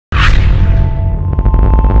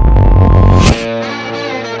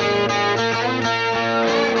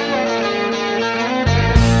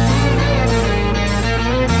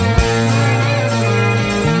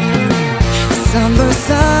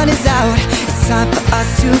time for us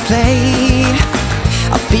to play.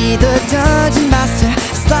 I'll be the dungeon master,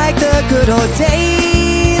 it's like the good old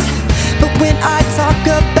days. But when I talk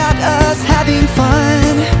about us having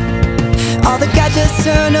fun, all the guys just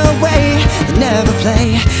turn away, they never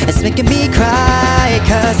play. It's making me cry,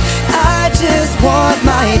 cause I just want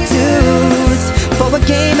my dudes for a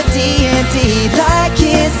game of D&D like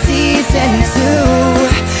in season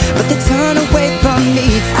 2. But they turn away from me,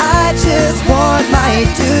 I just want my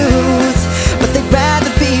dudes, but they'd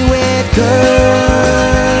rather be with girls.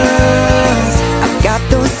 I've got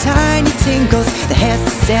those tiny tingles, the hairs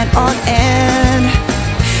that stand on end.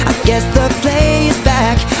 I guess the play is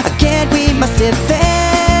back again, we must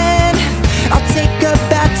defend. I'll take her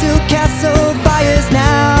back to Castle Byers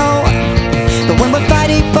now, but when we're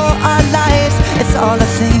fighting for our lives, it's all I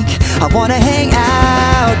think. I wanna hang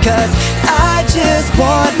out, cause I just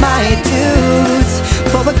want my dudes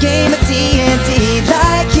for a game of D&D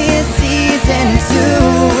like in season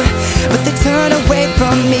 2. But they turn away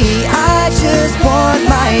from me, I just want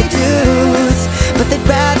my dudes, but they'd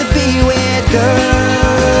rather be with girls.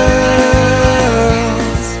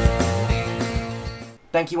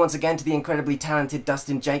 Thank you once again to the incredibly talented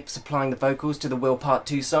Dustin Jake for supplying the vocals to the Will Part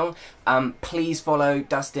 2 song. Please follow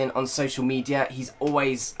Dustin on social media. He's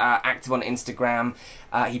always active on Instagram.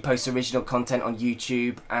 He posts original content on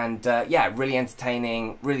YouTube, and yeah, really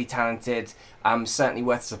entertaining, really talented, certainly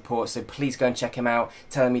worth support, so please go and check him out.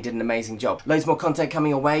 Tell him he did an amazing job. Loads more content coming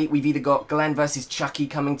your way. We've either got Glenn versus Chucky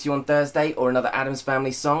coming to you on Thursday, or another Addams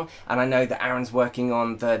Family song, and I know that Aaron's working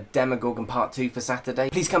on the Demogorgon Part 2 for Saturday.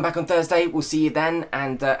 Please come back on Thursday, we'll see you then,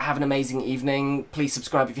 and have an amazing evening. Please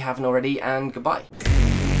subscribe if you haven't already, and goodbye.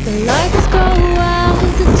 The lights go out,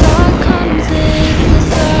 the